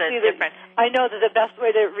 exactly. No, that's a different. I know that the best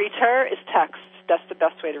way to reach her is text. That's the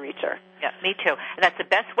best way to reach her. Yeah, me too. And that's the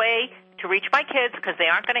best way to reach my kids because they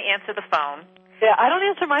aren't going to answer the phone. Yeah, I don't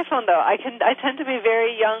answer my phone though. I tend to be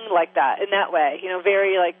very young like that in that way.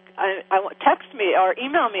 Very like I text me or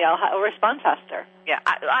email me. I'll respond faster. Yeah,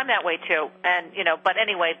 I'm that way too. And but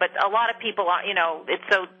anyway, but a lot of people are. It's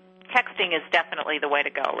so. Texting is definitely the way to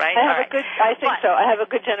go, right? I think so. I have a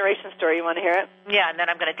good generation story. You want to hear it? Yeah, and then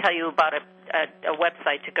I'm going to tell you about a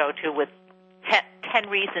website to go to with 10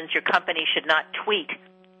 reasons your company should not tweet.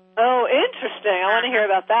 Oh, interesting. I want to hear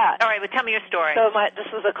about that. All right, well, tell me your story. So this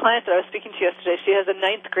was a client that I was speaking to yesterday. She has a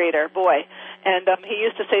 9th grader boy, and he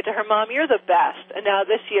used to say to her, Mom, you're the best. And now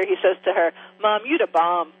this year he says to her, Mom, you the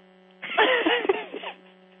bomb.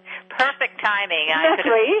 Perfect timing. Isn't that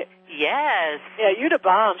great? Yes. Yeah, you the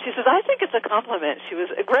bomb. She says, I think it's a compliment. She was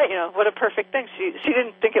great. What a perfect thing. She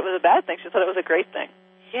didn't think it was a bad thing. She thought it was a great thing.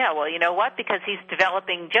 Yeah, well, you know what? Because he's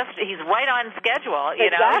developing he's right on schedule.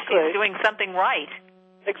 Exactly. She's doing something right.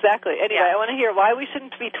 Exactly. Anyway, I want to hear why we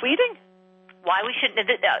shouldn't be tweeting. Why we shouldn't.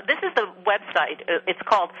 This is the website. It's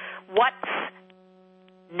called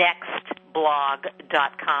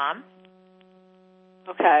whatsnextblog.com.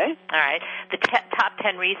 Okay. All right. The top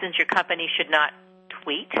 10 reasons your company should not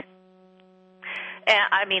tweet.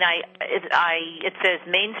 It says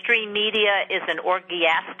mainstream media is an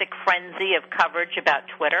orgiastic frenzy of coverage about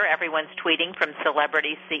Twitter. Everyone's tweeting, from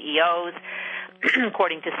celebrity CEOs,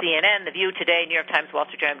 according to CNN, The View, Today, New York Times, Wall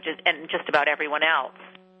Street Journal, and just about everyone else.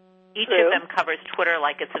 Each of them covers Twitter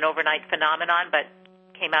like it's an overnight phenomenon, but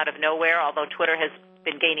came out of nowhere, although Twitter has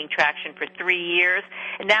been gaining traction for 3 years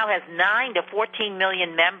and now has 9 to 14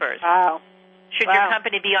 million members. Wow. Should your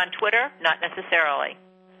company be on Twitter? Not necessarily.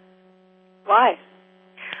 Why?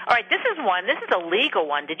 All right, this is one. This is a legal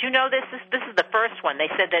one. Did you know this? This is the first one. They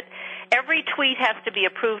said that every tweet has to be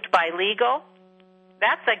approved by legal.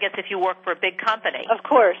 That's, I guess, if you work for a big company. Of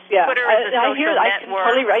course, yeah. Twitter is a social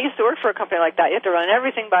network. I used to work for a company like that. You have to run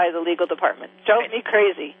everything by the legal department. Drove me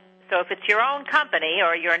crazy. So if it's your own company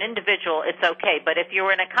or you're an individual, it's okay. But if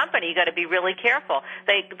you're in a company, you got to be really careful.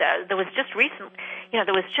 There was just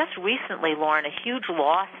recently, Lauren, a huge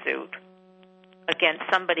lawsuit against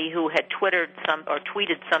somebody who had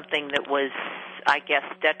tweeted something that was, I guess,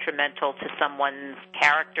 detrimental to someone's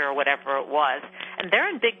character or whatever it was, and they're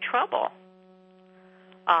in big trouble.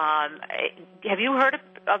 Have you heard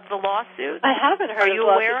of the lawsuit? I haven't heard of the lawsuit. Are you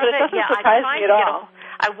aware of it? It doesn't surprise me at all.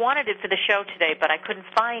 I wanted it for the show today, but I couldn't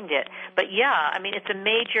find it. But yeah, I mean, it's a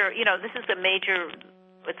major,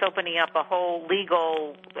 it's opening up a whole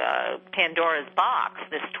legal Pandora's box,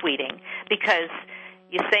 this tweeting, because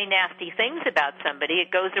you say nasty things about somebody,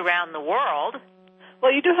 it goes around the world.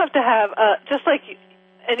 Well, you do have to have, just like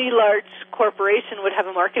any large corporation would have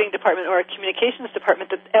a marketing department or a communications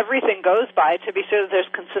department that everything goes by to be sure that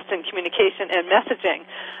there's consistent communication and messaging.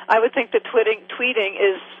 I would think that tweeting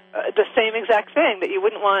is the same exact thing, that you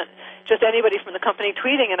wouldn't want just anybody from the company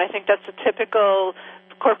tweeting, and I think that's a typical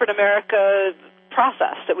corporate America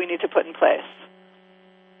process that we need to put in place.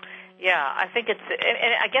 Yeah, I think and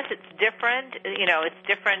I guess it's different. It's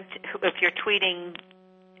different if you're tweeting.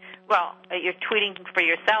 Well, you're tweeting for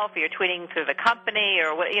yourself, or you're tweeting through the company,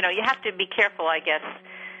 or what. You have to be careful, I guess,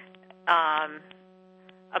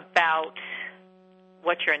 about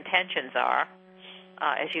what your intentions are,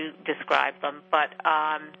 as you describe them. But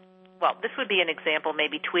this would be an example.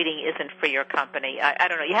 Maybe tweeting isn't for your company. I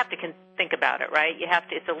don't know. You have to think about it, right?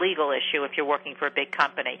 It's a legal issue if you're working for a big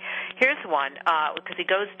company. Here's one, because he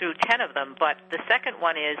goes through 10 of them. But the second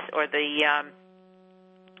one is,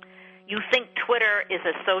 you think Twitter is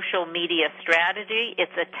a social media strategy.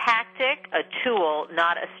 It's a tactic, a tool,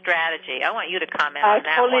 not a strategy. I want you to comment on that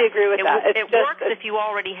one. I totally agree with that. It works if you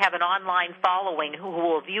already have an online following who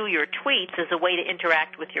will view your tweets as a way to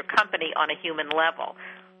interact with your company on a human level.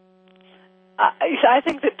 I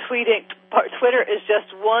think that Twitter is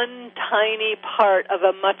just one tiny part of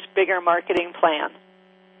a much bigger marketing plan.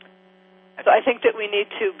 So I think that we need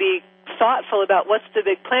to be thoughtful about what's the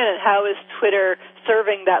big plan and how is Twitter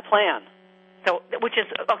serving that plan. So, which is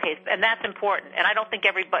okay, and that's important. And I don't think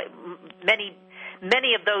many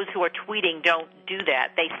many of those who are tweeting don't do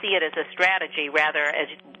that. They see it as a strategy rather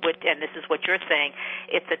and this is what you're saying,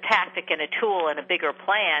 it's a tactic and a tool and a bigger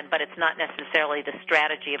plan, but it's not necessarily the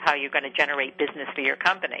strategy of how you're going to generate business for your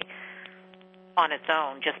company on its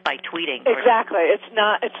own, just by tweeting. Exactly. It's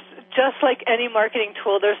just like any marketing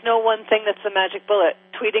tool. There's no one thing that's the magic bullet.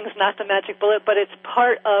 Tweeting's not the magic bullet, but it's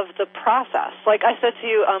part of the process. Like I said to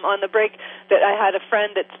you on the break that I had a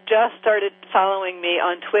friend that's just started following me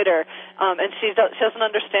on Twitter, and she doesn't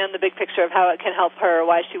understand the big picture of how it can help her or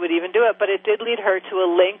why she would even do it, but it did lead her to a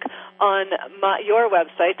link on your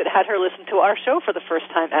website that had her listen to our show for the first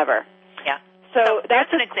time ever. Yeah. So that's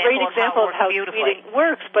a great example of how tweeting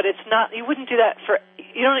works, but it's not. You wouldn't do that for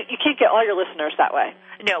you can't get all your listeners that way.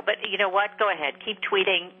 No, but you know what? Go ahead, keep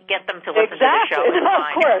tweeting, get them to listen to the show. Exactly,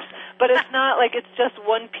 of course. But it's not like it's just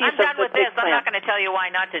one piece of the big plan. I'm done with this. I'm not going to tell you why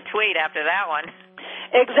not to tweet after that one.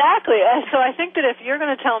 Exactly. So I think that if you're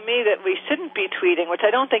going to tell me that we shouldn't be tweeting, which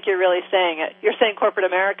I don't think you're really saying it, you're saying corporate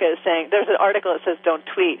America is saying there's an article that says don't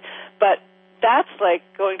tweet, but that's like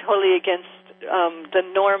going totally against the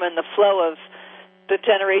norm and the flow of the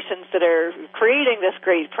generations that are creating this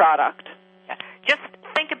great product. Just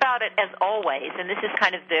think about it as always, and this is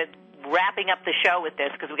kind of the wrapping up the show with this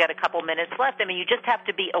because we've got a couple minutes left. I mean, you just have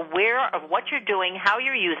to be aware of what you're doing, how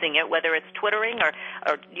you're using it, whether it's Twittering or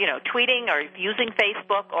tweeting or using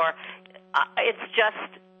Facebook, or it's just,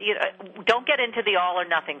 don't get into the all or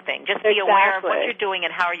nothing thing. Just be aware of what you're doing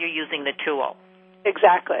and how you're using the tool.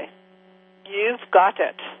 Exactly. You've got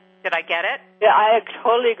it. Did I get it? Yeah, I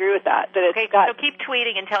totally agree with that. So keep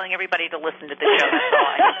tweeting and telling everybody to listen to the show. That's all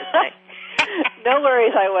I have to say. No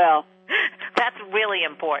worries, I will. That's really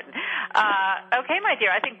important. Okay, my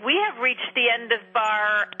dear, I think we have reached the end of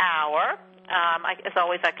our hour. As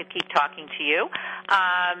always, I could keep talking to you.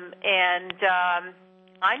 I'm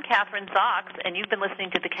Catherine Zox, and you've been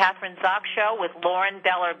listening to The Catherine Zox Show with Lauren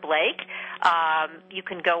Beller Blake. You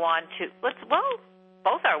can go on to,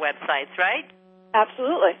 both our websites, right?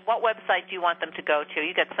 Absolutely. What website do you want them to go to?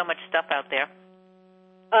 You got so much stuff out there.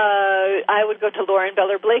 I would go to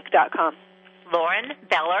LaurenBellerBlake.com.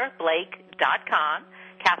 LaurenBellerBlake.com,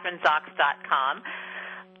 CatherineZox.com.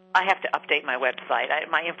 I have to update my website.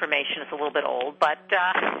 My information is a little bit old, but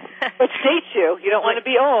which dates you? You don't want to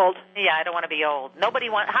be old. Yeah, I don't want to be old.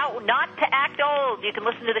 How not to act old. You can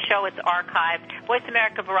listen to the show. It's archived.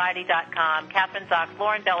 VoiceAmericaVariety.com. Catherine Zox,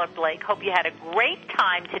 Lauren Beller Blake. Hope you had a great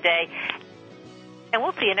time today. And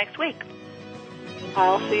we'll see you next week.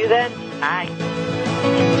 I'll see you then. Bye.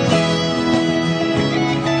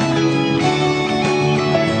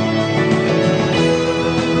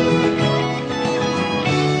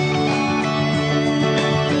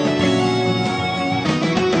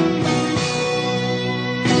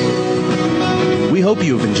 We hope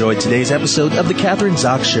you have enjoyed today's episode of The Catherine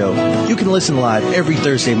Zox Show. You can listen live every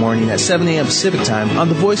Thursday morning at 7 a.m. Pacific Time on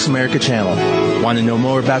the Voice America channel. Want to know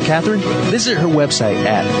more about Catherine? Visit her website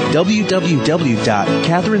at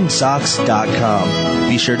www.catherinezox.com.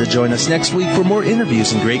 Be sure to join us next week for more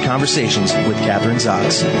interviews and great conversations with Catherine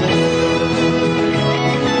Zox.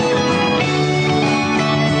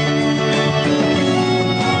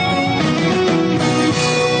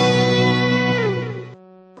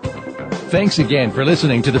 Thanks again for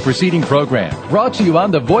listening to the preceding program, brought to you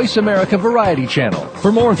on the Voice America Variety Channel. For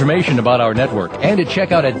more information about our network and to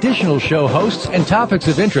check out additional show hosts and topics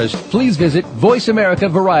of interest, please visit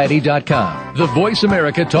VoiceAmericaVariety.com. The Voice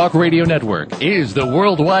America Talk Radio Network is the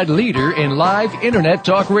worldwide leader in live Internet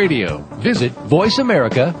talk radio. Visit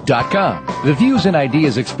VoiceAmerica.com. The views and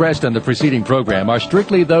ideas expressed on the preceding program are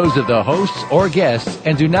strictly those of the hosts or guests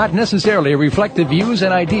and do not necessarily reflect the views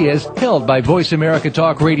and ideas held by Voice America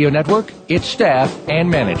Talk Radio Network, its staff, and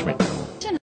management.